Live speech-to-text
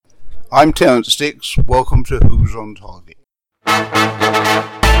I'm Terence Dix. Welcome to Who's on Target.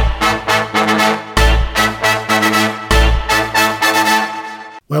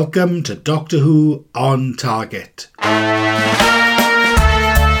 Welcome to Doctor Who on Target.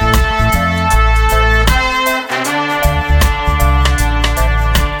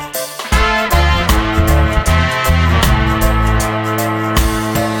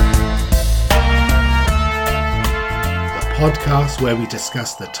 Podcast where we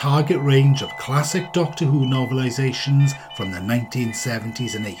discuss the target range of classic Doctor Who novelisations from the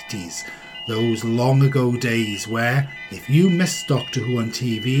 1970s and 80s. Those long ago days where, if you missed Doctor Who on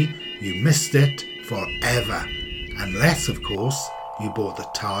TV, you missed it forever. Unless, of course, you bought the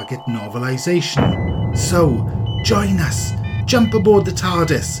Target novelisation. So, join us, jump aboard the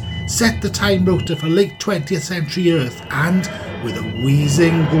TARDIS, set the time rotor for late 20th century Earth, and, with a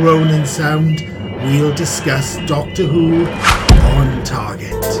wheezing, groaning sound, we'll discuss Doctor Who on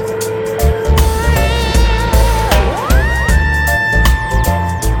Target.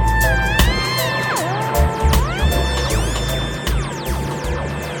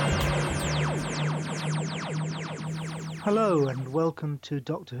 Hello and welcome to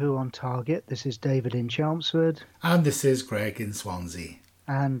Doctor Who on Target. This is David in Chelmsford. And this is Greg in Swansea.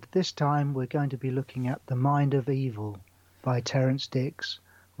 And this time we're going to be looking at The Mind of Evil by Terence Dix,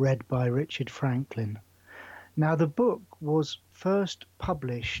 read by Richard Franklin. Now, the book was first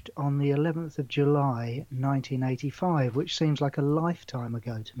published on the 11th of July 1985, which seems like a lifetime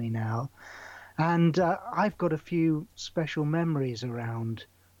ago to me now. And I've got a few special memories around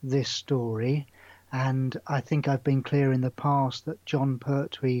this story. And I think I've been clear in the past that Jon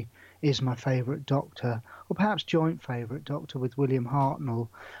Pertwee is my favourite Doctor, or perhaps joint favourite Doctor with William Hartnell.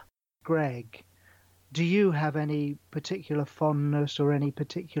 Greg, do you have any particular fondness or any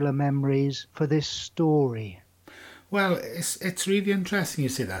particular memories for this story? Well, it's really interesting you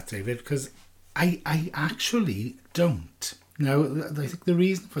say that, David, because I actually don't. Now, I think the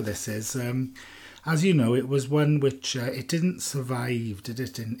reason for this is, as you know, it was one which it didn't survive, did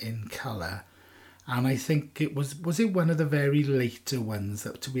it, in colour? And I think it was it one of the very later ones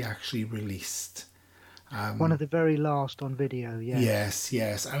that to be actually released? One of the very last on video, yes.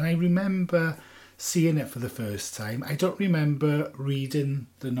 Yes. And I remember seeing it for the first time. I don't remember reading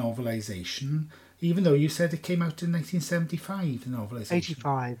the novelisation, even though you said it came out in 1975, the novelisation.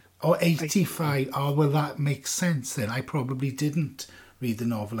 85. Oh, 85. Oh, well, that makes sense then. I probably didn't read the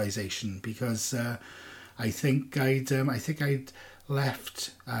novelisation because I think I'd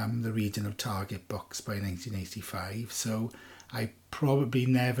left the reading of Target books by 1985, so I probably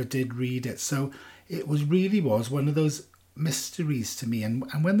never did read it. So it was one of those mysteries to me. And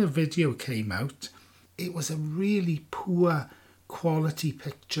when the video came out, it was a really poor quality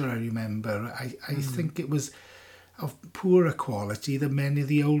picture, I remember. I think it was of poorer quality than many of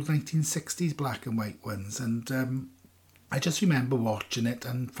the old 1960s black and white ones. And I just remember watching it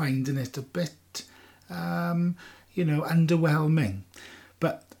and finding it a bit underwhelming.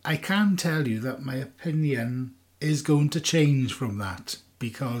 But I can tell you that my opinion is going to change from that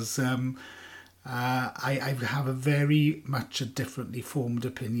because I have a very much a differently formed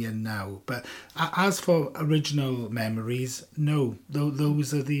opinion now. But as for original memories, no,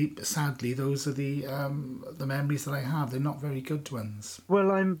 those are the memories that I have. They're not very good ones.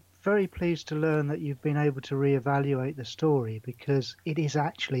 Well, I'm very pleased to learn that you've been able to reevaluate the story because it is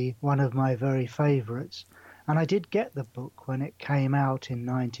actually one of my very favourites. And I did get the book when it came out in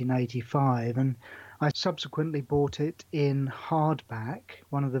 1985, and I subsequently bought it in hardback,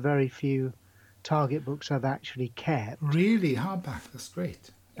 one of the very few Target books I've actually kept. Really? Hardback? That's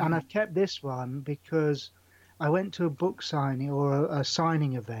great. And I've kept this one because I went to a book signing or a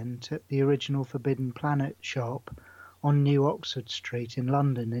signing event at the original Forbidden Planet shop on New Oxford Street in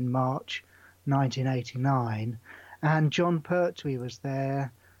London in March 1989, and Jon Pertwee was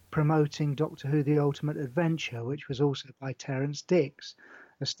there promoting Doctor Who The Ultimate Adventure, which was also by Terence Dix,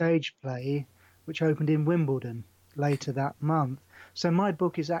 a stage play which opened in Wimbledon later that month. So my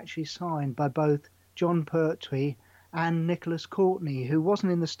book is actually signed by both Jon Pertwee and Nicholas Courtney, who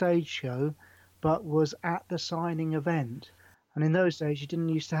wasn't in the stage show but was at the signing event. And in those days you didn't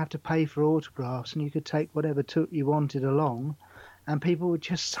used to have to pay for autographs, and you could take whatever took you wanted along and people would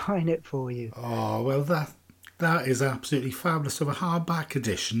just sign it for you. Oh, well, that is absolutely fabulous. So a hardback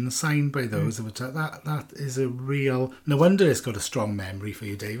edition signed by those of it. That is a real... No wonder it's got a strong memory for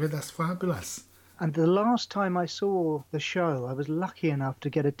you, David. That's fabulous. And the last time I saw the show, I was lucky enough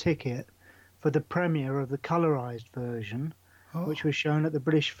to get a ticket for the premiere of the colourised version, which was shown at the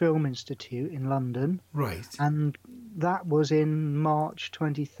British Film Institute in London. Right. And that was in March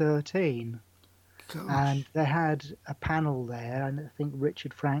 2013. Gosh. And they had a panel there, and I think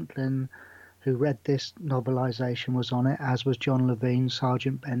Richard Franklin, who read this novelisation, was on it, as was John Levine,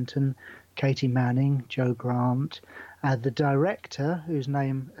 Sergeant Benton, Katie Manning, Joe Grant, and the director, whose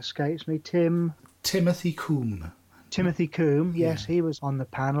name escapes me, Timothy Coombe. Timothy Coombe, yes, he was on the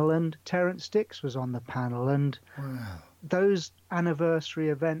panel, and Terence Dix was on the panel. And Wow. those anniversary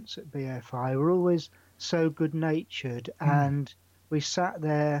events at BFI were always so good-natured, and we sat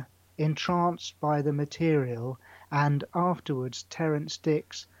there entranced by the material. And afterwards, Terence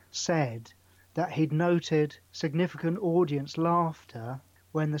Dix said that he'd noted significant audience laughter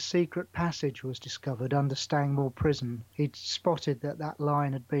when the secret passage was discovered under Stangmore Prison. He'd spotted that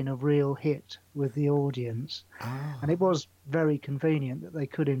line had been a real hit with the audience. Ah. And it was very convenient that they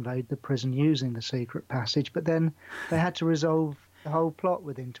could invade the prison using the secret passage, but then they had to resolve the whole plot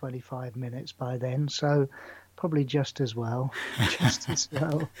within 25 minutes by then, so probably just as well.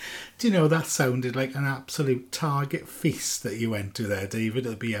 Do you know, that sounded like an absolute Target feast that you went to there, David,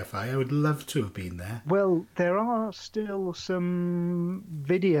 at the BFI. I would love to have been there. Well, there are still some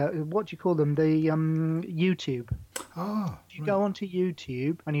video, what do you call them, the YouTube. Oh, If you go onto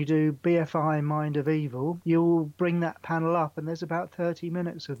YouTube and you do BFI Mind of Evil, you'll bring that panel up, and there's about 30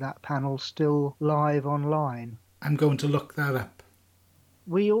 minutes of that panel still live online. I'm going to look that up.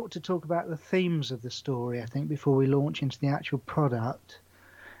 We ought to talk about the themes of the story, I think, before we launch into the actual product.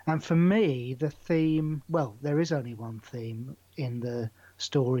 And for me, the theme, well, there is only one theme in the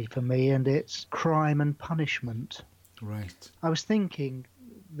story for me, and it's crime and punishment. Right. I was thinking,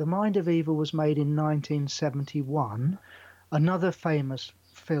 The Mind of Evil was made in 1971. Another famous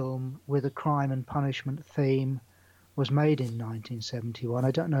film with a crime and punishment theme was made in 1971.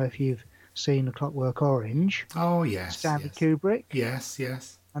 I don't know if you've seen A Clockwork Orange. Oh, yes. Stanley yes. Kubrick. Yes,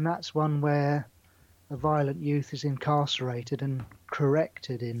 yes. And that's one where a violent youth is incarcerated and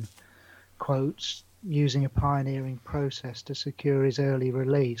corrected, in quotes, using a pioneering process to secure his early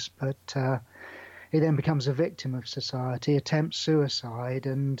release. But he then becomes a victim of society, attempts suicide,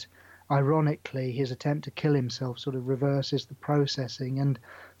 and ironically, his attempt to kill himself sort of reverses the processing, and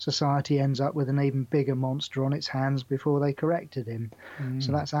society ends up with an even bigger monster on its hands before they corrected him.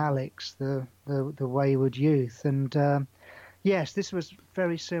 So that's Alex, the wayward youth. And yes, this was a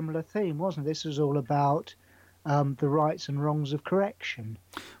very similar theme, wasn't it? This was all about the rights and wrongs of correction.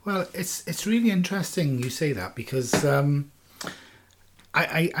 Well, it's really interesting you say that, because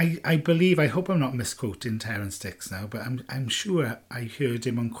I believe, I hope I'm not misquoting Terence Dix now, but I'm sure I heard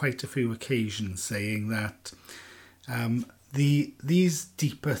him on quite a few occasions saying that these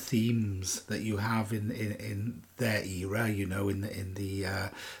deeper themes that you have in their era, you know, in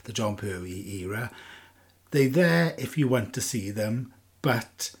the John Pertwee era, they're there if you want to see them,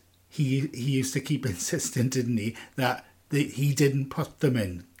 but he used to keep insisting, didn't he, that he didn't put them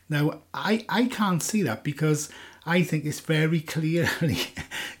in. Now, I can't see that, because I think it's very clearly,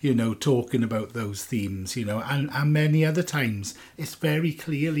 you know, talking about those themes, you know, and many other times it's very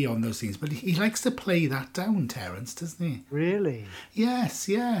clearly on those themes. But he likes to play that down, Terence, doesn't he? Really? Yes,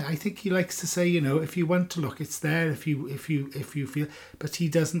 yeah. I think he likes to say, you know, if you want to look, it's there. If you feel, but he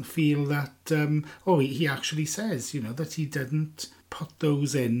doesn't feel that. He actually says, you know, that he didn't put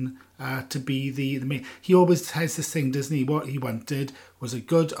those in to be the main. He always has this thing, doesn't he? What he wanted was a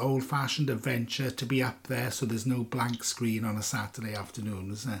good old-fashioned adventure to be up there, so there's no blank screen on a Saturday afternoon,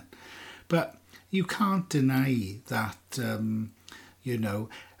 isn't it? But you can't deny that, you know.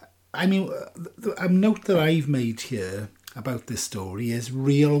 I mean, a note that I've made here about this story is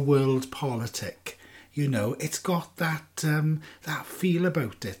real-world politic. You know, it's got that that feel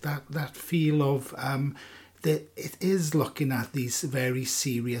about it, that feel of that it is looking at these very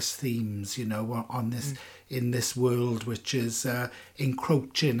serious themes, you know, on this in this world which is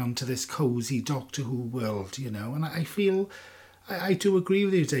encroaching onto this cosy Doctor Who world, you know. And I feel, I do agree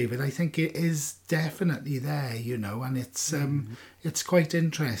with you, David. I think it is definitely there, you know, and it's quite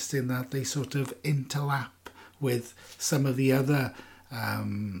interesting that they sort of interlap with some of the other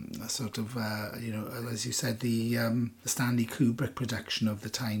you know, as you said, the Stanley Kubrick production of the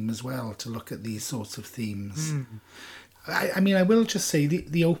time as well, to look at these sorts of themes. I mean, I will just say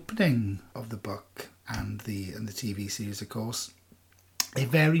the opening of the book and the TV series, of course, it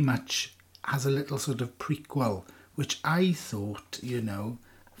very much has a little sort of prequel, which I thought, you know,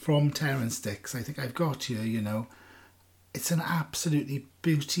 from Terence Dix, I think I've got here, you know, it's an absolutely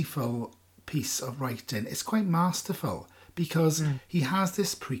beautiful piece of writing. It's quite masterful, because he has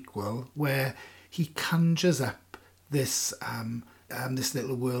this prequel where he conjures up this this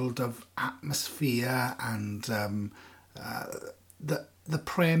little world of atmosphere and the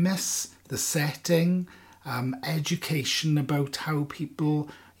premise, the setting, education about how people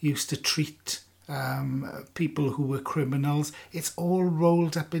used to treat people who were criminals. It's all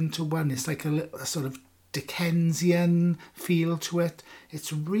rolled up into one. It's like a sort of Dickensian feel to it.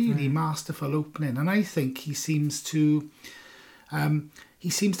 It's really masterful opening, and I think he seems to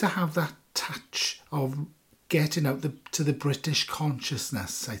have that touch of getting out to the British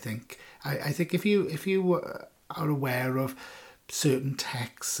consciousness. I think if you are aware of certain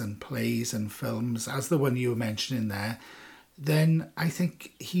texts and plays and films, as the one you were mentioning there, then I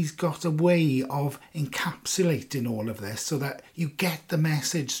think he's got a way of encapsulating all of this so that you get the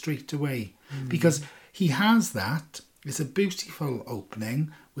message straight away. Because he has that. It's a beautiful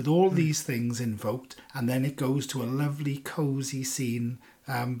opening with all these things invoked, and then it goes to a lovely, cosy scene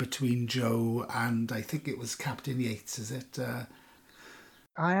between Joe and, I think it was Captain Yates, is it?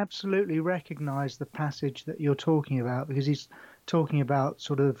 I absolutely recognise the passage that you're talking about, because he's talking about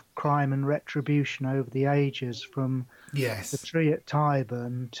sort of crime and retribution over the ages, from Yes. the tree at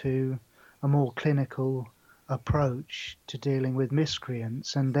Tyburn to a more clinical approach to dealing with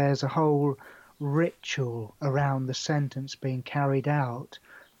miscreants. And there's a whole ritual around the sentence being carried out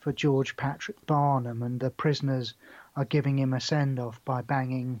for George Patrick Barnum, and the prisoners are giving him a send-off by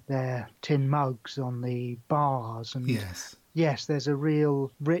banging their tin mugs on the bars. And yes, there's a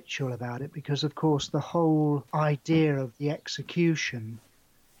real ritual about it, because of course the whole idea of the execution,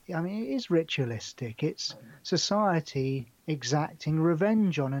 I mean, it is ritualistic. It's society exacting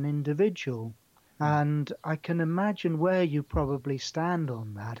revenge on an individual. And I can imagine where you probably stand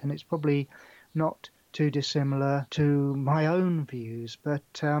on that, and it's probably not too dissimilar to my own views.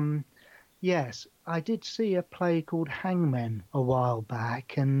 But yes, I did see a play called Hangmen a while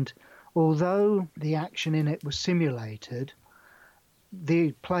back, and although the action in it was simulated,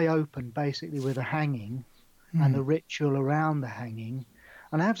 the play opened basically with a hanging and the ritual around the hanging.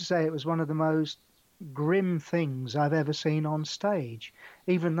 And I have to say, it was one of the most grim things I've ever seen on stage,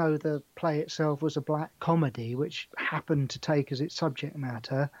 even though the play itself was a black comedy, which happened to take as its subject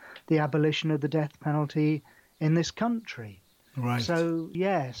matter the abolition of the death penalty in this country. Right. So,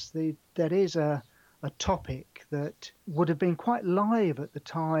 yes, that is a topic that would have been quite live at the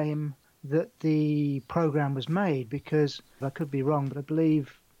time that the programme was made, because I could be wrong, but I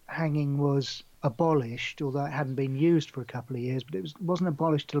believe hanging was abolished, although it hadn't been used for a couple of years, but it wasn't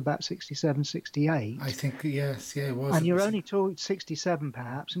abolished till about 67, 68. I think, yes, it was. And you're only talking 67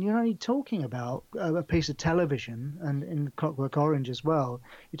 perhaps, and you're only talking about a piece of television, and in Clockwork Orange as well,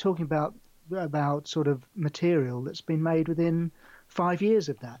 you're talking about sort of material that's been made within 5 years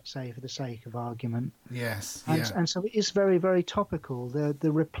of that, say, for the sake of argument. Yes, and so it is very, very topical.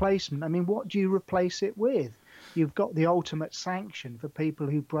 The replacement, I mean, what do you replace it with? You've got the ultimate sanction for people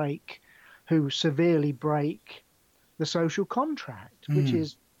who severely break the social contract, which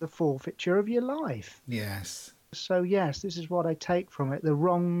is the forfeiture of your life. Yes. So yes, this is what I take from it: the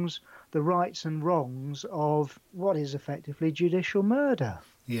rights and wrongs of what is effectively judicial murder.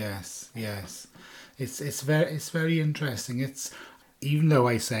 Yes. It's very interesting. It's, even though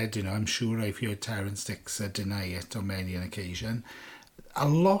I said, I'm sure I've heard Terence Dicks deny it on many an occasion, a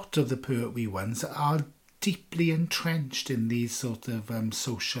lot of the Pertwee ones are deeply entrenched in these sort of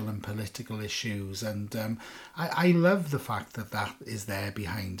social and political issues, and I love the fact that is there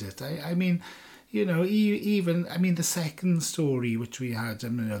behind it. I mean, even the second story which we had,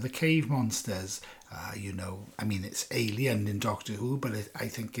 the cave monsters, I mean, it's alien in Doctor Who, but I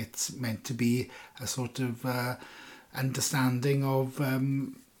think it's meant to be a sort of understanding of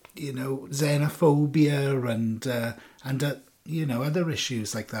xenophobia and other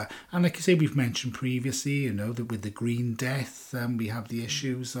issues like that. And like I say, we've mentioned previously, that with the Green Death, we have the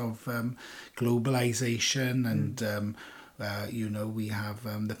issues of globalization, and we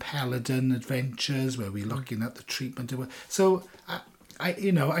have the Paladin adventures where we're looking at the treatment of. So I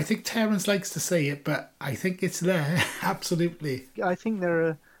think Terence likes to say it, but I think it's there. Absolutely. I think there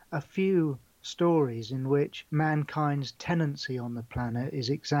are a few stories in which mankind's tenancy on the planet is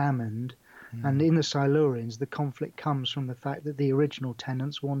examined. And in the Silurians, the conflict comes from the fact that the original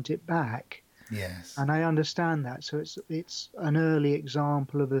tenants want it back. Yes. And I understand that. So it's an early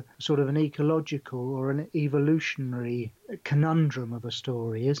example of a sort of an ecological or an evolutionary conundrum of a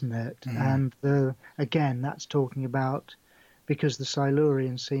story, isn't it? And again, that's talking about, because the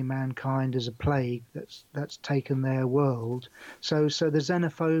Silurians see mankind as a plague that's taken their world. So the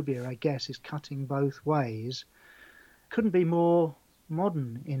xenophobia, I guess, is cutting both ways. Couldn't be more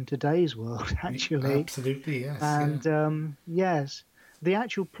modern in today's world, actually. Absolutely, yes. And yes, the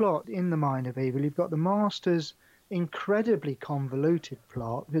actual plot in The Mind of Evil, you've got the Master's incredibly convoluted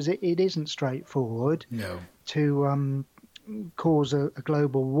plot, because it isn't straightforward. No. To cause a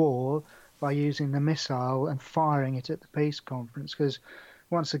global war by using the missile and firing it at the peace conference, because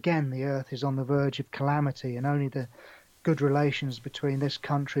once again the Earth is on the verge of calamity, and only the good relations between this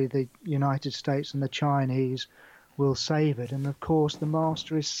country, the United States, and the Chinese will save it. And of course, the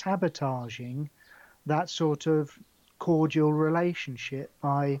Master is sabotaging that sort of cordial relationship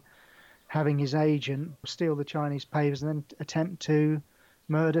by having his agent steal the Chinese papers and then attempt to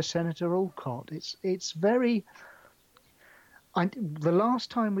murder Senator Alcott. It's very... the last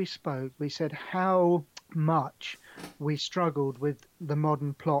time we spoke, we said how much we struggled with the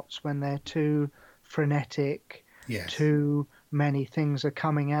modern plots when they're too frenetic, Yes. too many things are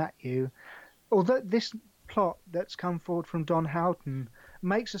coming at you. Although this plot that's come forward from Don Houghton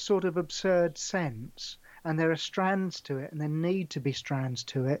makes a sort of absurd sense, and there are strands to it, and there need to be strands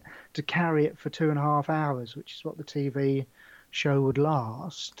to it to carry it for 2.5 hours, which is what the TV show would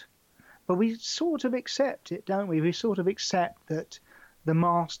last. But we sort of accept it, don't we? We sort of accept that the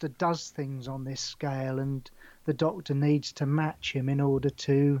Master does things on this scale, and the Doctor needs to match him in order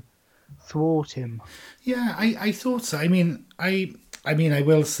to thwart him. Yeah, I thought so. I mean, I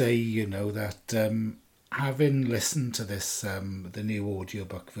will say, that having listened to this, the new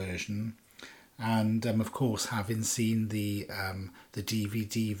audiobook version, and of course having seen the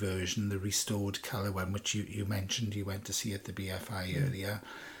DVD version, the restored colour one, which you mentioned you went to see at the BFI earlier,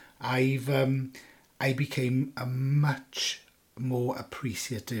 I became a much more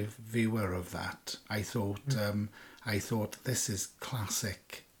appreciative viewer of that. I thought this is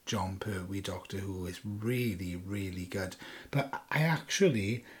classic John Pertwee Doctor Who, is really, really good. But I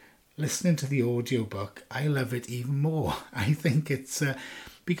actually, listening to the audiobook, I love it even more. I think it's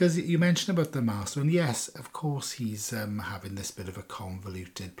because you mentioned about the Master, and yes, of course he's having this bit of a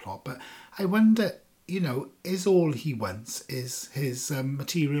convoluted plot, but I wonder, is all he wants is his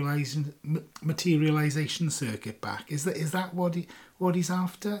materialization circuit back? Is that what he's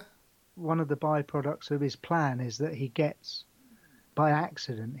after? One of the byproducts of his plan is that he gets, by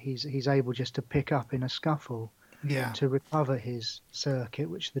accident, he's able just to pick up in a scuffle, to recover his circuit,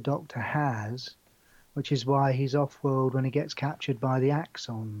 which the Doctor has, which is why he's off-world when he gets captured by the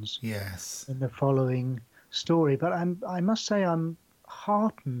Axons. Yes. In the following story. But I must say I'm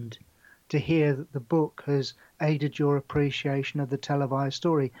heartened to hear that the book has aided your appreciation of the televised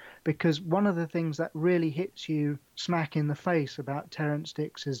story, because one of the things that really hits you smack in the face about Terrance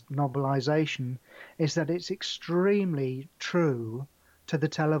Dicks's novelisation is that it's extremely true to the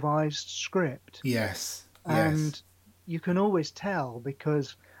televised script. Yes. And you can always tell,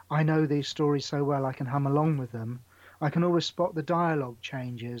 because I know these stories so well, I can hum along with them. I can always spot the dialogue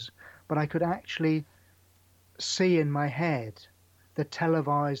changes, but I could actually see in my head the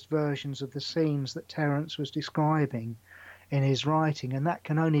televised versions of the scenes that Terrance was describing in his writing, and that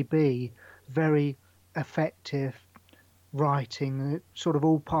can only be very effective writing, sort of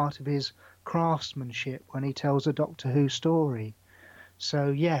all part of his craftsmanship when he tells a Doctor Who story. So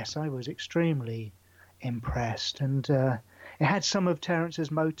yes, I was extremely impressed, and it had some of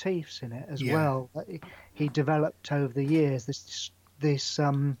Terrance's motifs in it as well that he developed over the years. This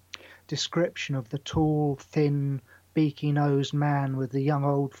description of the tall, thin, beaky-nosed man with the young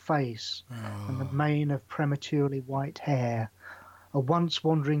old face and the mane of prematurely white hair, a once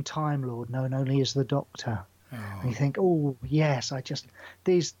wandering Time Lord known only as the Doctor. And you think, oh yes,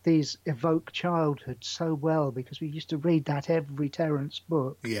 these evoke childhood so well, because we used to read that every Terrance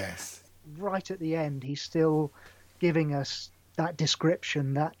book. Yes. Right at the end, he's still giving us that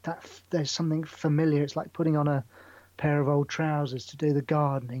description that there's something familiar. It's like putting on a pair of old trousers to do the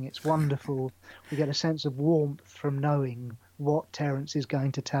gardening. It's wonderful. We get a sense of warmth from knowing what Terrance is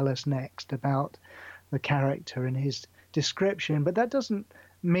going to tell us next about the character in his description. But that doesn't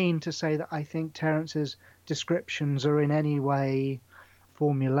mean to say that I think Terrance's descriptions are in any way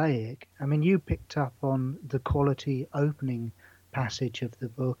formulaic. I mean, you picked up on the quality opening passage of the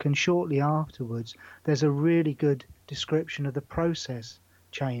book, and shortly afterwards there's a really good description of the process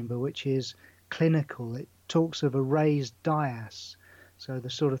chamber, which is clinical. It talks of a raised dais, so the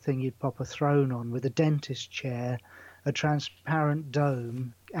sort of thing you'd pop a throne on, with a dentist chair, a transparent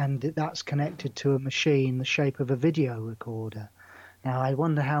dome, and that's connected to a machine the shape of a video recorder. Now, I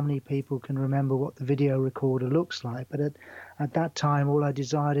wonder how many people can remember what the video recorder looks like, but at that time, all I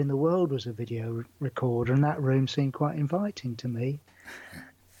desired in the world was a video recorder, and that room seemed quite inviting to me.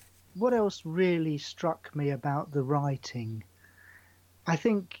 What else really struck me about the writing? I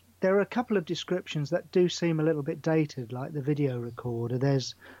think there are a couple of descriptions that do seem a little bit dated, like the video recorder.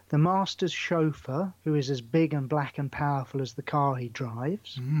 There's the Master's chauffeur, who is as big and black and powerful as the car he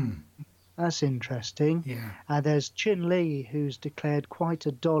drives. That's interesting. Yeah. There's Chin Lee, who's declared quite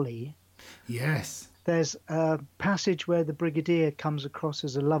a dolly. Yes. There's a passage where the Brigadier comes across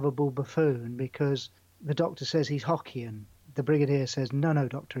as a lovable buffoon because the Doctor says he's Hokkien. the Brigadier says, no,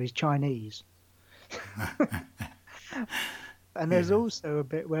 Doctor, he's Chinese. And there's also a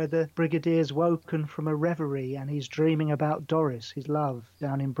bit where the Brigadier's woken from a reverie and he's dreaming about Doris, his love,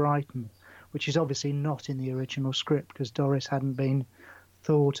 down in Brighton, which is obviously not in the original script because Doris hadn't been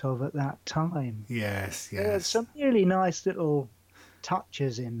thought of at that time. Yes. There's some really nice little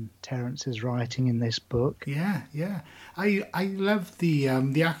touches in Terence's writing in this book. Yeah. I love the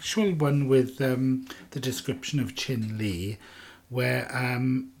actual one with the description of Chin Lee, where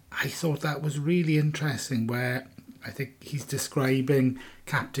I thought that was really interesting, where I think he's describing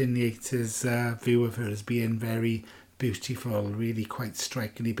Captain Yates's view of her as being very beautiful, really quite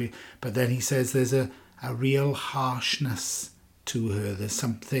strikingly. But then he says there's a real harshness to her. There's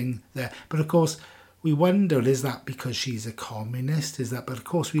something there. But of course, we wonder, is that because she's a communist? But of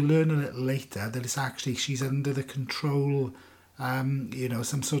course, we learn a little later that it's actually she's under the control,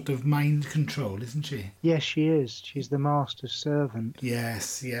 some sort of mind control, isn't she? Yes, she is. She's the master's servant.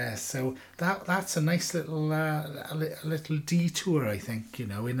 Yes. So that's a nice little a little detour, I think,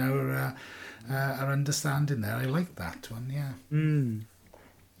 in our understanding there. I like that one, yeah.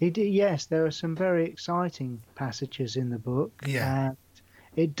 Yes, there are some very exciting passages in the book. Yeah. And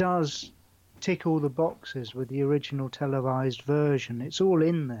it does tick all the boxes with the original televised version. It's all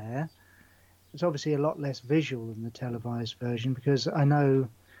in there. It's obviously a lot less visual than the televised version, because I know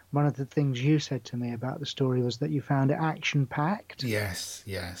one of the things you said to me about the story was that you found it action-packed. Yes.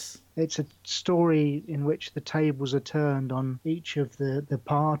 It's a story in which the tables are turned on each of the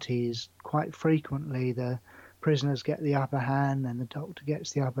parties quite frequently. The prisoners get the upper hand, then the Doctor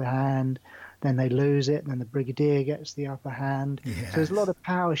gets the upper hand, then they lose it, and then the Brigadier gets the upper hand. Yes. So there's a lot of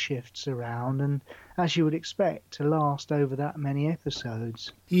power shifts around, and as you would expect, to last over that many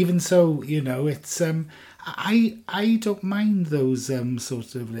episodes. Even so, it's I don't mind those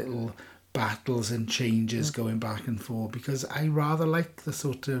sort of little battles and changes going back and forth, because I rather like the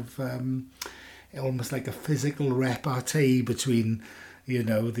sort of almost like a physical repartee between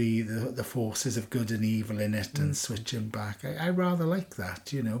the forces of good and evil in it and switching back. I rather like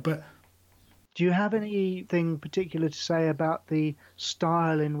that, but do you have anything particular to say about the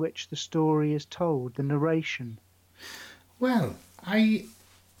style in which the story is told, the narration? Well, I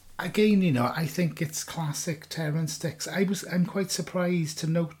think it's classic Terence Dicks. I'm quite surprised to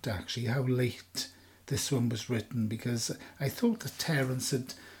note actually how late this one was written, because I thought that Terence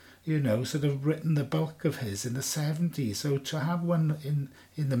had sort of written the bulk of his in the 70s. So to have one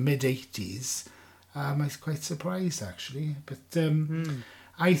in the mid-80s, I was quite surprised actually. But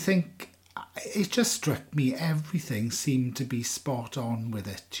I think it just struck me everything seemed to be spot on with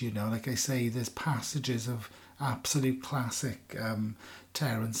it. Like I say, there's passages of absolute classic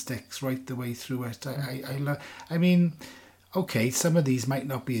Terence Dicks right the way through it. I mean, okay, some of these might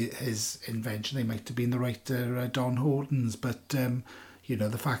not be his invention. They might have been the writer Don Horton's, but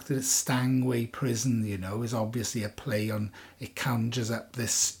the fact that it's Stangway Prison, is obviously a play on. It conjures up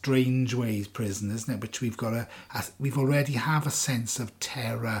this Strangeways prison, isn't it? Which we've already have a sense of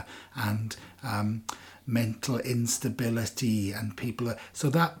terror and mental instability, and people. So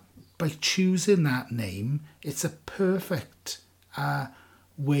that by choosing that name, it's a perfect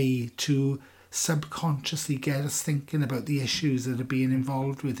way to subconsciously get us thinking about the issues that are being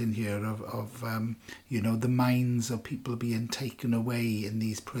involved with in here of the minds of people being taken away in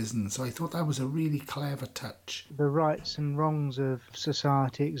these prisons. So I thought that was a really clever touch. The rights and wrongs of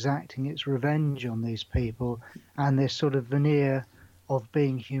society exacting its revenge on these people, and this sort of veneer of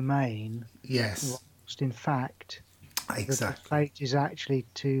being humane. Yes. Whilst in fact, exactly. The fate is actually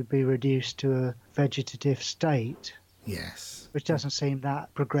to be reduced to a vegetative state. Yes. Which doesn't seem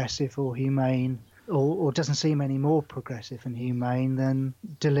that progressive or humane, or doesn't seem any more progressive and humane than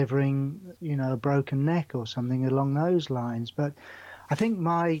delivering, a broken neck or something along those lines. But I think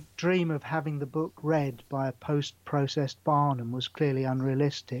my dream of having the book read by a post-processed Barnum was clearly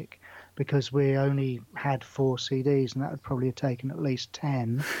unrealistic, because we only had 4 CDs, and that would probably have taken at least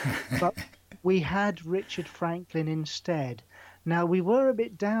 10. But we had Richard Franklin instead. Now, we were a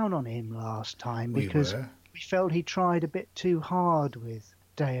bit down on him last time because we felt he tried a bit too hard with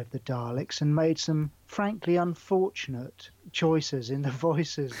Day of the Daleks and made some frankly unfortunate choices in the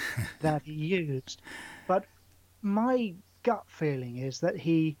voices that he used. But my gut feeling is that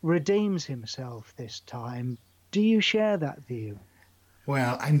he redeems himself this time. Do you share that view?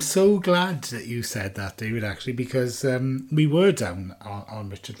 Well, I'm so glad that you said that, David, actually, because we were down on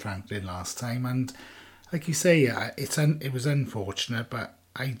Richard Franklin last time, and like you say, it was unfortunate, but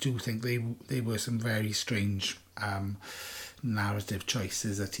I do think they were some very strange narrative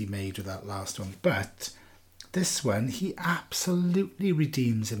choices that he made with that last one. But this one, he absolutely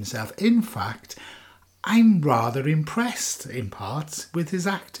redeems himself. In fact, I'm rather impressed in parts with his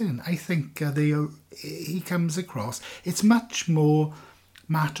acting. I think he comes across. It's much more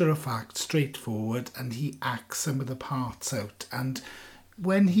matter of fact, straightforward, and he acts some of the parts out. And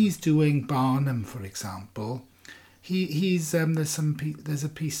when he's doing Barnum, for example, he's there's a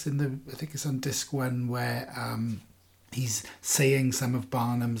piece in the, I think it's on disc 1, where he's saying some of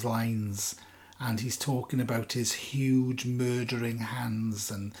Barnum's lines, and he's talking about his huge murdering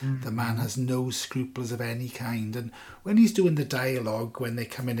hands, and the man has no scruples of any kind. And when he's doing the dialogue, when they're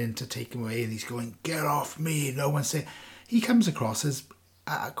coming in to take him away, and he's going, "Get off me!" No one say. He comes across as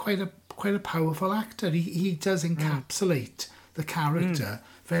quite a powerful actor. He does encapsulate the character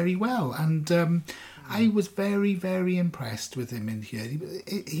very well, and I was very, very impressed with him in here.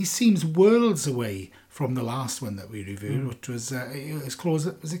 He seems worlds away from the last one that we reviewed, which was Claws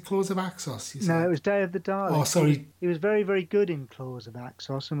of Axos? You said? No, it was Day of the Daleks. Oh, sorry. He was very, very good in Claws of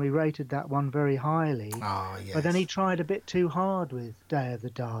Axos, and we rated that one very highly. Ah, yes. But then he tried a bit too hard with Day of the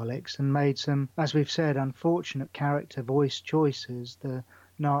Daleks and made some, as we've said, unfortunate character voice choices. The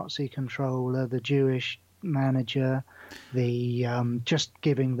Nazi controller, the Jewish manager, the just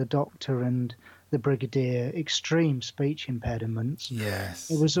giving the Doctor and the Brigadier extreme speech impediments. Yes.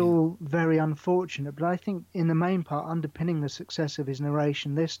 It was all very unfortunate, but I think in the main part, underpinning the success of his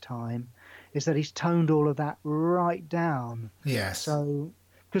narration this time is that he's toned all of that right down. Yes. So,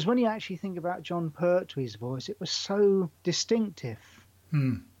 because when you actually think about John Pertwee's voice, it was so distinctive.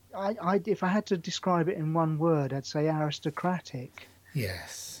 If I had to describe it in one word, I'd say aristocratic.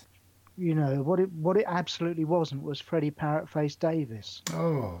 Yes. You know, what it absolutely wasn't was Freddie Parrotface Davis.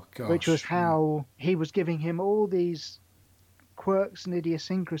 Oh, gosh. Which was how he was giving him all these quirks and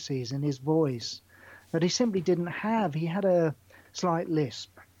idiosyncrasies in his voice that he simply didn't have. He had a slight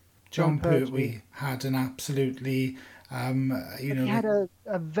lisp. John Pertwee had an absolutely, he had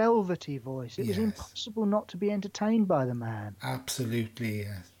a velvety voice. It was impossible not to be entertained by the man. Absolutely,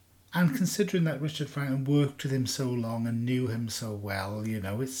 yes. And considering that Richard Franklin worked with him so long and knew him so well, you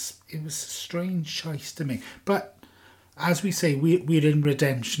know, it was a strange choice to me. But as we say, we're in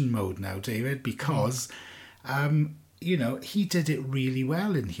redemption mode now, David, because, you know, he did it really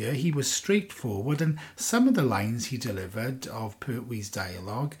well in here. He was straightforward, and some of the lines he delivered of Pertwee's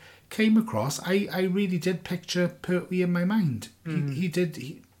dialogue came across. I really did picture Pertwee in my mind. He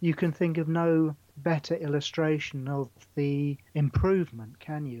did. You can think of no better illustration of the improvement,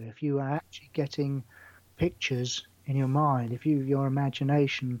 can you? If you are actually getting pictures in your mind, if your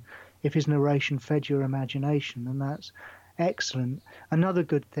imagination, if his narration fed your imagination, then that's excellent. Another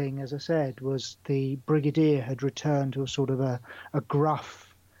good thing, as I said, was the Brigadier had returned to a sort of a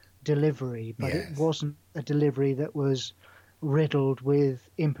gruff delivery, but it wasn't a delivery that was riddled with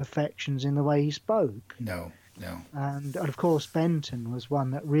imperfections in the way he spoke. No. And of course Benton was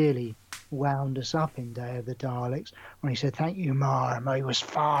one that really wound us up in Day of the Daleks when he said, "Thank you, Marm, I was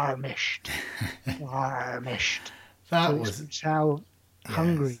farmished." Farmished. That so was how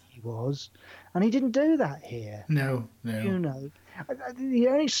hungry he was. And he didn't do that here. No. You know, the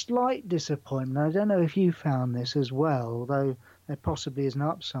only slight disappointment, I don't know if you found this as well, although there possibly is an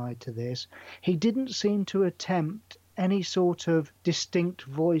upside to this, he didn't seem to attempt any sort of distinct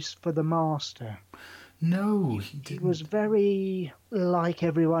voice for the Master. No, he didn't. He was very like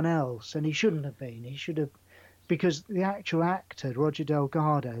everyone else, and he shouldn't have been. He should have, because the actual actor, Roger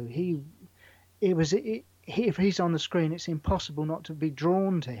Delgado, if he's on the screen, it's impossible not to be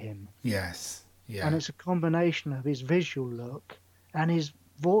drawn to him. Yes, yeah. And it's a combination of his visual look and his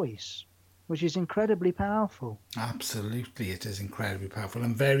voice, which is incredibly powerful. Absolutely, it is incredibly powerful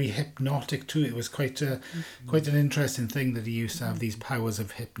and very hypnotic too. It was quite an interesting thing that he used to have these powers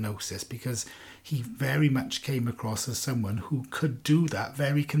of hypnosis, because he very much came across as someone who could do that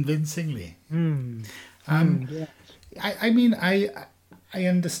very convincingly. Yes. I mean, I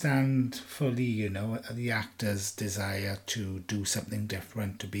understand fully, you know, the actor's desire to do something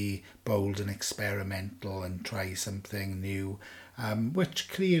different, to be bold and experimental and try something new, which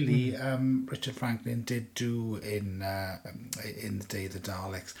clearly Richard Franklin did do in the Day of the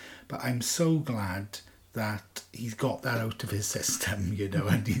Daleks. But I'm so glad that he's got that out of his system, you know,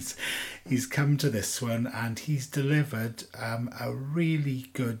 and he's come to this one and he's delivered a really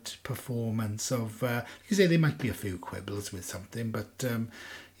good performance of, you say there might be a few quibbles with something, but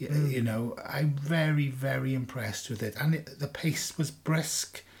you know, I'm very, very impressed with it. And the pace was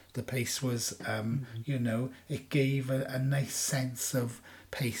brisk, the pace was, you know, it gave a nice sense of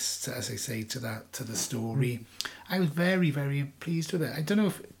pace, as I say, to the story. I was very, very pleased with it. I don't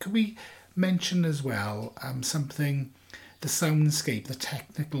know could we mention as well something the soundscape, the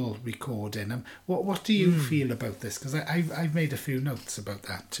technical recording. What do you feel about this? Because I've made a few notes about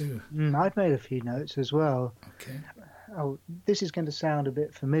that too. I've made a few notes as well. Okay. Oh, this is going to sound a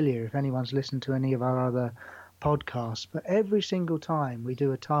bit familiar if anyone's listened to any of our other podcasts, but every single time we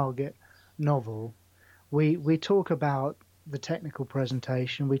do a Target novel, we talk about the technical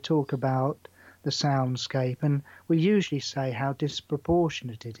presentation, we talk about the soundscape, and we usually say how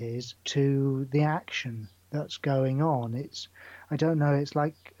disproportionate it is to the action that's going on. I don't know, it's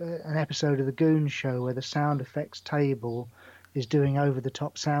like an episode of The Goon Show where the sound effects table is doing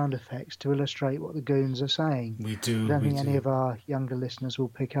over-the-top sound effects to illustrate what the goons are saying. We do. I don't think any of our younger listeners will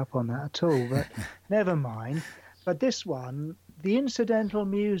pick up on that at all, but never mind. But this one, the incidental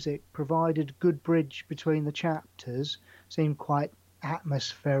music provided good bridge between the chapters, seemed quite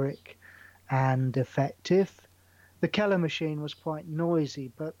atmospheric and effective. The Keller machine was quite noisy,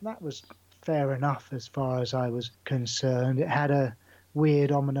 but that was fair enough as far as I was concerned. It had a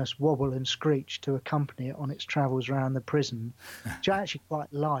weird, ominous wobble and screech to accompany it on its travels around the prison, which I actually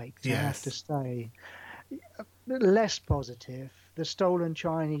quite liked, Yes. I have to say. Less positive, the stolen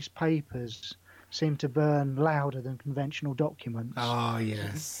Chinese papers seemed to burn louder than conventional documents. Oh,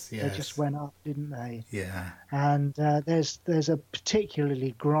 yes, yes. They just went up, didn't they? Yeah. And there's a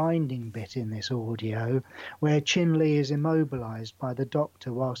particularly grinding bit in this audio where Chin Lee is immobilized by the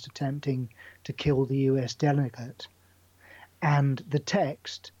doctor whilst attempting to kill the US delegate. And the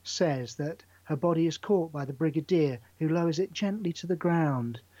text says that her body is caught by the brigadier, who lowers it gently to the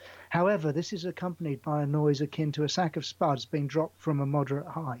ground. However, this is accompanied by a noise akin to a sack of spuds being dropped from a moderate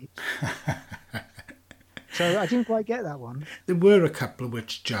height. So I didn't quite get that one. There were a couple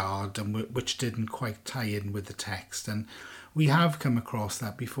which jarred and which didn't quite tie in with the text, and we have come across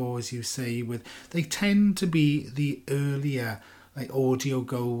that before, as you say. They tend to be the earlier, like Audio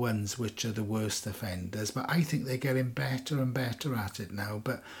Go ones, which are the worst offenders, but I think they're getting better and better at it now.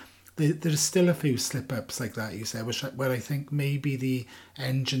 But there's still a few slip-ups like that, you said, where I think maybe the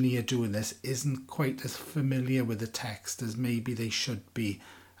engineer doing this isn't quite as familiar with the text as maybe they should be,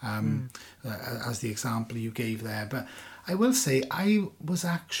 as the example you gave there. But I will say, I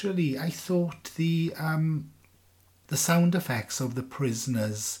thought the sound effects of the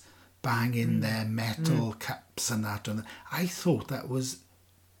prisoners banging their metal cups and that, I thought that was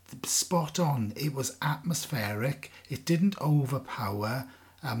spot on. It was atmospheric. It didn't overpower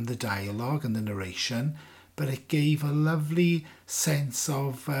the dialogue and the narration, but it gave a lovely sense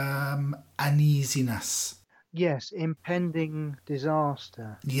of uneasiness. Yes, impending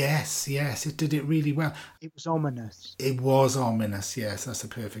disaster. Yes, it did it really well. It was ominous. It was ominous, yes, that's a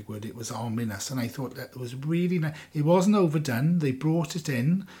perfect word. It was ominous, and I thought that it was really nice. It wasn't overdone. They brought it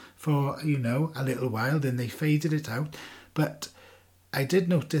in for, a little while, then they faded it out. But I did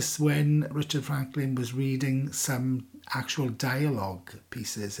notice when Richard Franklin was reading some actual dialogue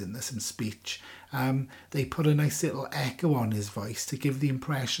pieces in there, some speech, they put a nice little echo on his voice to give the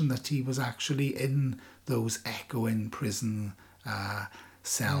impression that he was actually in those echoing prison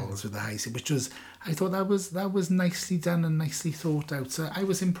cells with the high seat, which was, I thought that was nicely done and nicely thought out. So I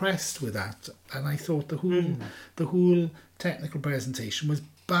was impressed with that, and I thought the whole technical presentation was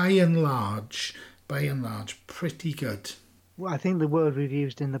by and large pretty good. Well, I think the word we've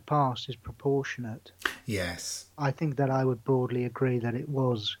used in the past is proportionate. Yes. I think that I would broadly agree that it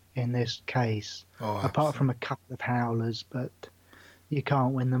was in this case, apart from a couple of howlers, but you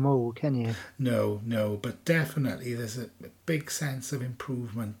can't win them all, can you? No, but definitely there's a big sense of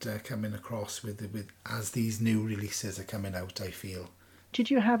improvement coming across with as these new releases are coming out, I feel.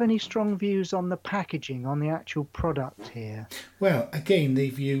 Did you have any strong views on the packaging, on the actual product here? Well, again,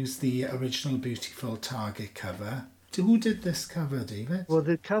 they've used the original beautiful Target cover. So who did this cover, David? Well,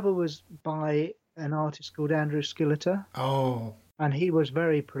 the cover was by an artist called Andrew Skilleter. Oh. And he was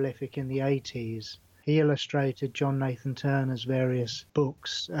very prolific in the 80s. He illustrated John Nathan Turner's various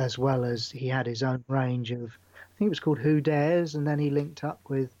books, as well as he had his own range of, I think it was called Who Dares, and then he linked up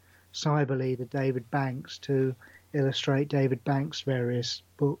with Cyberleader David Banks to illustrate David Banks' various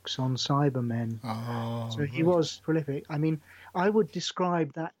books on Cybermen. Oh, so he was prolific. I mean, I would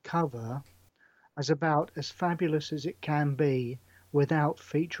describe that cover as about as fabulous as it can be without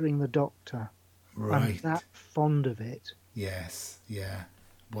featuring the Doctor. Right. I'm that fond of it. Yes, yeah.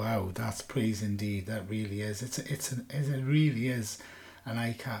 Wow, that's praise indeed. That really is. It really is an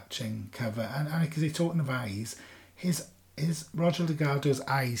eye-catching cover. And because you're talking of eyes, his Roger Delgado's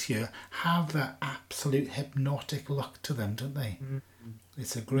eyes here have that absolute hypnotic look to them, don't they? Mm-hmm.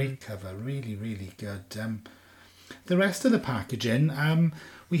 It's a great cover. Really, really good. The rest of the packaging,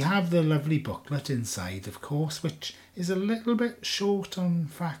 we have the lovely booklet inside, of course, which is a little bit short on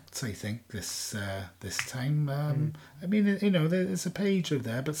facts, I think, this time. I mean, you know, there's a page of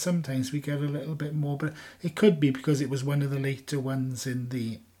there, but sometimes we get a little bit more. But it could be because it was one of the later ones in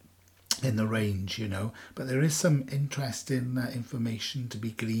the range, you know. But there is some interesting information to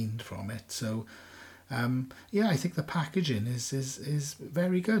be gleaned from it. So, yeah, I think the packaging is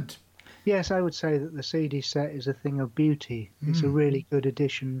very good. Yes, I would say that the CD set is a thing of beauty. It's a really good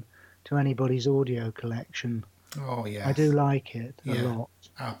addition to anybody's audio collection. Oh, yes. I do like it a lot.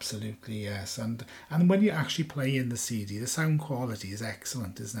 Absolutely, yes. And when you actually play in the CD, the sound quality is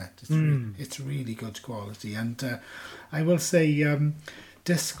excellent, isn't it? It's really good quality. And I will say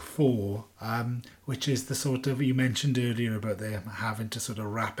disc 4, which is the sort of, you mentioned earlier about them having to sort of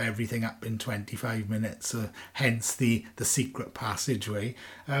wrap everything up in 25 minutes, hence the secret passageway.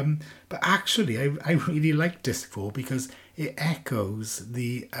 But actually, I really like disc 4 because it echoes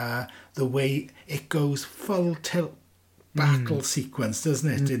the way it goes full tilt battle sequence, doesn't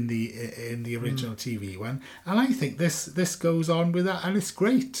it, in the original TV one? And I think this goes on with that, and it's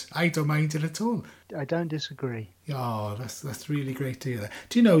great. I don't mind it at all. I don't disagree. Oh, that's really great to hear that.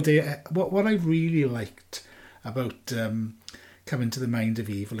 Do you know, Dave, what I really liked about Coming to the Mind of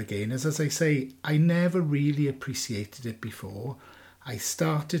Evil again is, as I say, I never really appreciated it before. I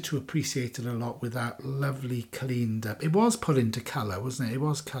started to appreciate it a lot with that lovely cleaned up. It was put into colour, wasn't it? It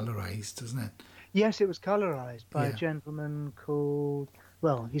was colourised, wasn't it? Yes, it was colourised by a gentleman called,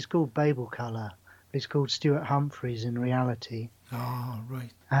 well, he's called Babel Colour, but he's called Stuart Humphreys in reality. Oh,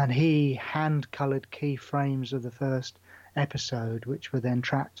 right. And he hand-coloured keyframes of the first episode, which were then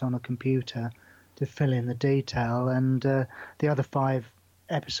tracked on a computer to fill in the detail. And the other 5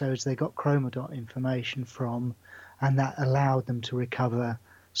 episodes they got chroma dot information from, and that allowed them to recover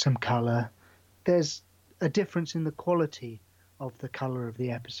some colour. There's a difference in the quality of the colour of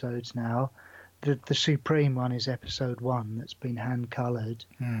the episodes now. The supreme one is episode 1 that's been hand-coloured,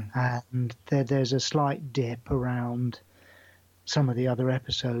 and there's a slight dip around some of the other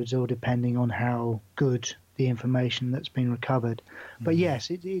episodes, all depending on how good the information that's been recovered. But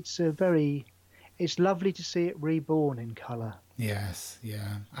yes, it's lovely to see it reborn in colour. Yes,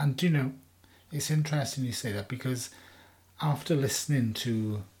 yeah. And, you know, it's interesting you say that, because after listening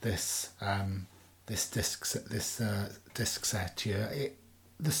to this disc set here,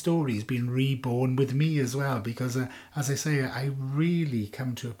 the story's been reborn with me as well, because as I say, I really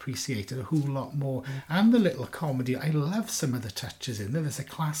come to appreciate it a whole lot more. And the little comedy, I love some of the touches in there. There's a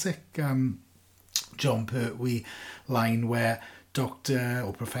classic John Pertwee line where Dr.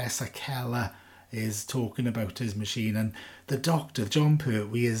 or Professor Keller is talking about his machine, and the doctor, John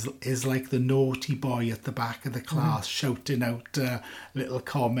Pertwee, is like the naughty boy at the back of the class, shouting out little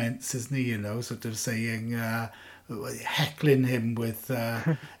comments, isn't he, you know, sort of saying, heckling him with,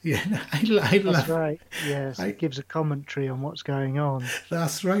 I love. That's right, yes, it gives a commentary on what's going on.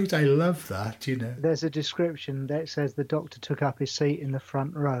 That's right, I love that, you know. There's a description that says the doctor took up his seat in the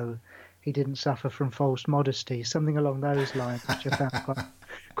front row. He didn't suffer from false modesty, something along those lines, which I found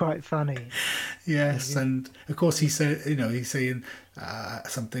quite funny. Yes, and of course he's saying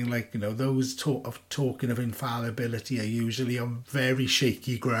something like, you know, those talking of infallibility are usually on very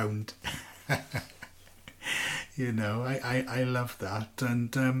shaky ground. You know, I love that.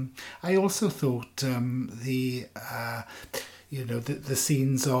 And I also thought the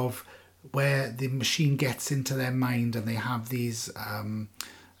scenes of where the machine gets into their mind and they have these,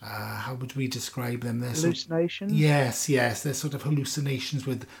 how would we describe them? They're hallucinations? Yes. They're sort of hallucinations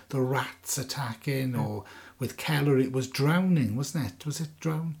with the rats attacking, or with Keller, it was drowning, wasn't it? Was it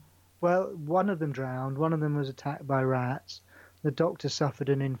drown? Well, one of them drowned, one of them was attacked by rats. The doctor suffered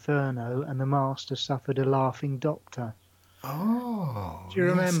an inferno, and the master suffered a laughing doctor. Oh, do you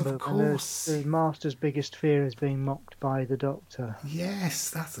remember? Yes, of course. The master's biggest fear is being mocked by the doctor.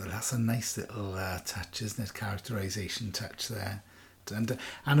 Yes, that's a nice little touch, isn't it? Characterization touch there.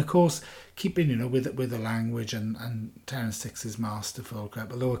 And of course, keeping, you know, with the language and Terence Dix's masterful,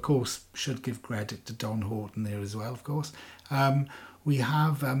 although of course should give credit to Don Horton there as well. Of course, we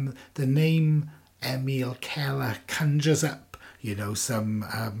have the name Emil Keller conjures up, you know, some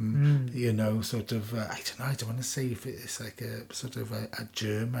you know, sort of I don't want to say if it's like a sort of a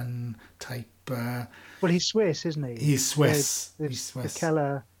German type. Well, he's Swiss, isn't he? He's Swiss. He's Swiss. The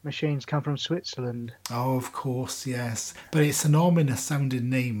Keller machines come from Switzerland. Oh, of course, yes. But it's an ominous sounding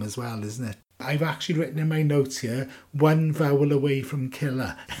name as well, isn't it? I've actually written in my notes here, 1 vowel away from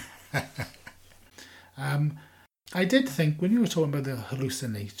killer. I did think, when you were talking about the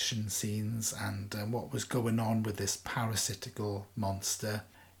hallucination scenes and what was going on with this parasitical monster,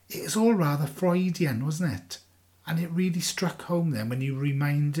 it was all rather Freudian, wasn't it? And it really struck home then when you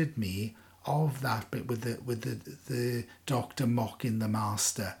reminded me of that bit with the doctor mocking the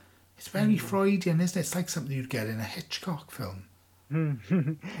master. It's very Freudian, isn't it? It's like something you'd get in a Hitchcock film.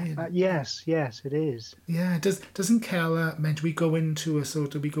 Yes, it is. Yeah, doesn't Keller mention we go into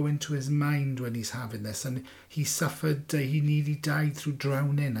his mind when he's having this, and he suffered, he nearly died through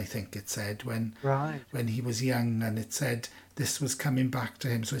drowning, I think it said, when he was young, and it said this was coming back to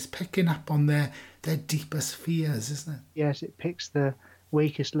him. So it's picking up on their deepest fears, isn't it? Yes, it picks the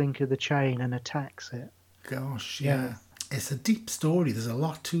weakest link of the chain and attacks it. Gosh, yeah. It's a deep story. There's a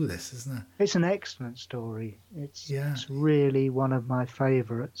lot to this, isn't it? It's an excellent story. It's really one of my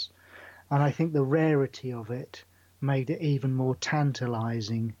favourites. And I think the rarity of it made it even more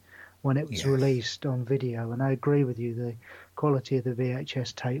tantalising when it was released on video. And I agree with you, the quality of the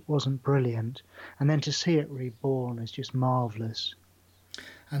VHS tape wasn't brilliant. And then to see it reborn is just marvellous.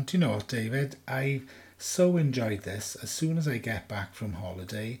 And do you know what, David? I so enjoyed this. As soon as I get back from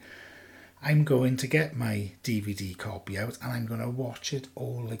holiday, I'm going to get my DVD copy out and I'm going to watch it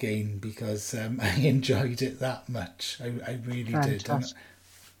all again because I enjoyed it that much. I really did. And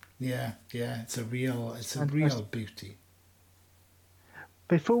yeah, it's a real beauty.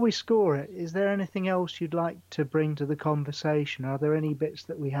 Before we score it, is there anything else you'd like to bring to the conversation? Are there any bits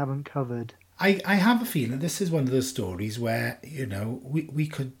that we haven't covered? I have a feeling this is one of those stories where, we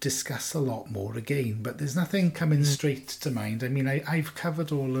could discuss a lot more again, but there's nothing coming straight to mind. I mean, I've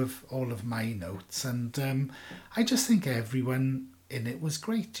covered all of my notes, and I just think everyone in it was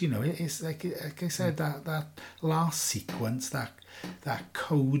great. It's like I said, that last sequence, that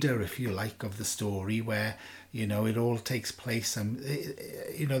coda, if you like, of the story where it all takes place, and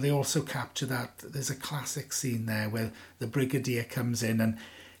they also capture that. There's a classic scene there where the brigadier comes in and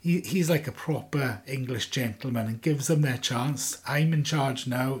he's like a proper English gentleman and gives them their chance. I'm in charge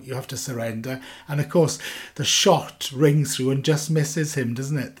now, you have to surrender. And of course, the shot rings through and just misses him,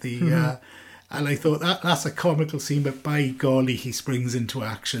 doesn't it? And I thought that's a comical scene, but by golly, he springs into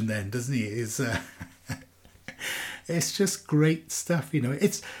action then, doesn't he? It's just great stuff,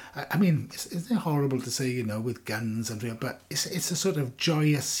 It's, isn't it horrible to say, with guns and but it's a sort of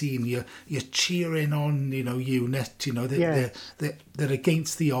joyous scene. You're cheering on, unit, they're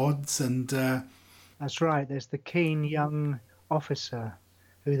against the odds, and that's right. There's the keen young officer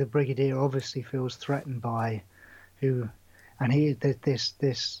who the brigadier obviously feels threatened by,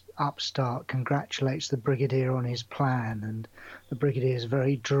 this upstart congratulates the brigadier on his plan, and the brigadier is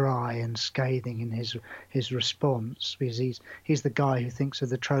very dry and scathing in his response, because he's the guy who thinks of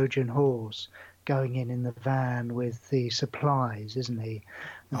the Trojan horse going in the van with the supplies, isn't he?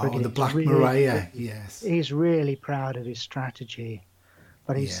 The Black Maria, yes. He's really proud of his strategy,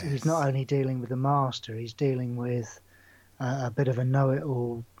 but he's not only dealing with the master, he's dealing with a bit of a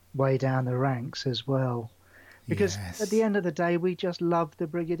know-it-all way down the ranks as well. Because at the end of the day, we just love the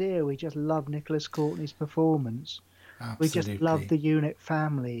brigadier. We just love Nicholas Courtney's performance. Absolutely. We just love the unit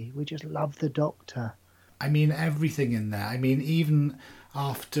family. We just love the doctor. I mean, everything in there. I mean, even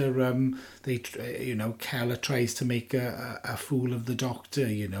after Keller tries to make a fool of the doctor,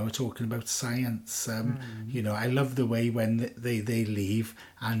 talking about science. I love the way when they leave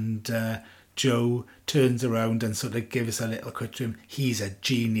and Joe turns around and sort of gives a little quip to him. He's a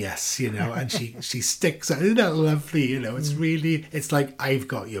genius, and she sticks out. Isn't that lovely? It's like, I've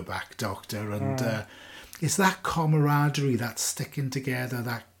got your back, Doctor. And it's that camaraderie, that sticking together,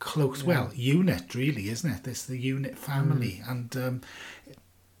 that close, unit, really, isn't it? It's the unit family. And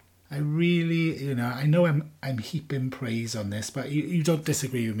I really, I know I'm heaping praise on this, but you don't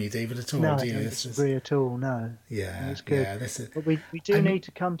disagree with me, David, at all, do you? No, I don't disagree at all, no. Yeah, it's good. Yeah. But we need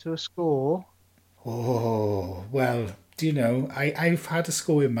to come to a score. Oh, well, I've had a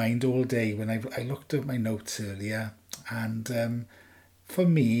score in mind all day when I looked at my notes earlier, and for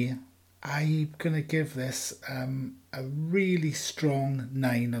me, I'm going to give this a really strong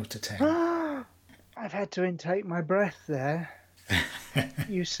 9 out of 10. I've had to intake my breath there.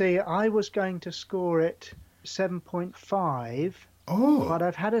 You see, I was going to score it 7.5, but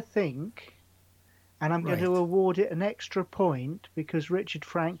I've had a think, and I'm going to award it an extra point because Richard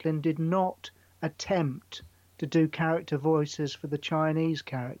Franklin did not attempt to do character voices for the Chinese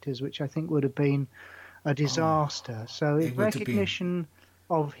characters, which I think would have been a disaster. So in recognition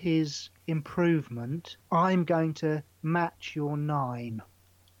of his improvement, I'm going to match your 9.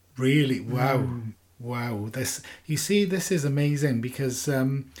 Really? Wow. Wow. This is amazing because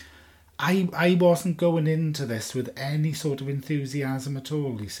I wasn't going into this with any sort of enthusiasm at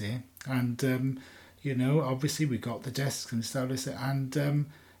all, you see. And, obviously we got the discs and stuff, and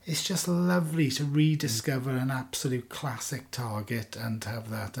it's just lovely to rediscover an absolute classic Target and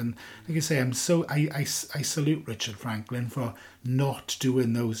have that. And like I say, I salute Richard Franklin for not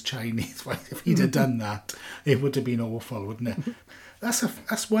doing those Chinese. If he'd have done that, it would have been awful, wouldn't it?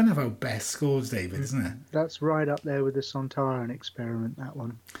 That's one of our best scores, David, isn't it? That's right up there with the Sontaran Experiment, that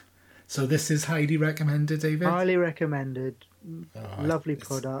one. So this is highly recommended, David? Highly recommended. Lovely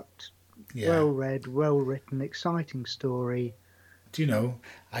product. Yeah. Well read, well written, exciting story. Do you know,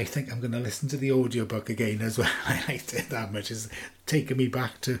 I think I'm going to listen to the audiobook again as well. I liked it that much. It's taken me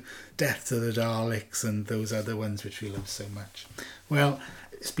back to Death to the Daleks and those other ones which we love so much. Well,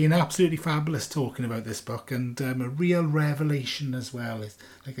 it's been absolutely fabulous talking about this book, and a real revelation as well. It's,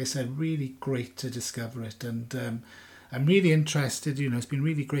 like I said, really great to discover it, and I'm really interested. You know, it's been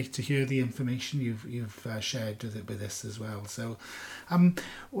really great to hear the information you've shared with us as well. So,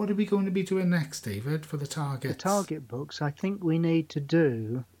 what are we going to be doing next, David, for the Target? The Target books, I think we need to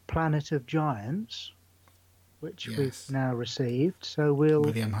do Planet of Giants, which we've now received. So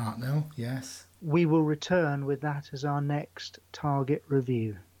William Hartnell, yes. We will return with that as our next Target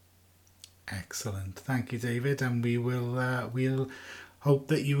review. Excellent, thank you, David, and we will we'll hope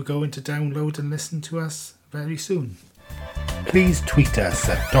that you are going to download and listen to us very soon. Please tweet us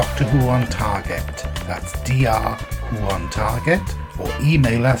at Doctor Who on Target, that's Dr. Who on Target, or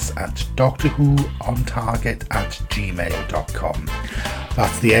email us at drwhoontarget@gmail.com.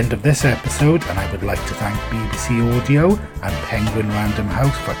 That's the end of this episode, and I would like to thank BBC Audio and Penguin Random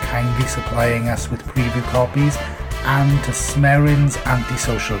House for kindly supplying us with preview copies, and to Smerrin's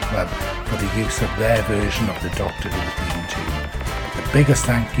Antisocial Club for the use of their version of the Doctor Who theme tune. The biggest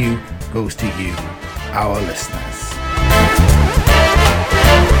thank you goes to you, our listeners.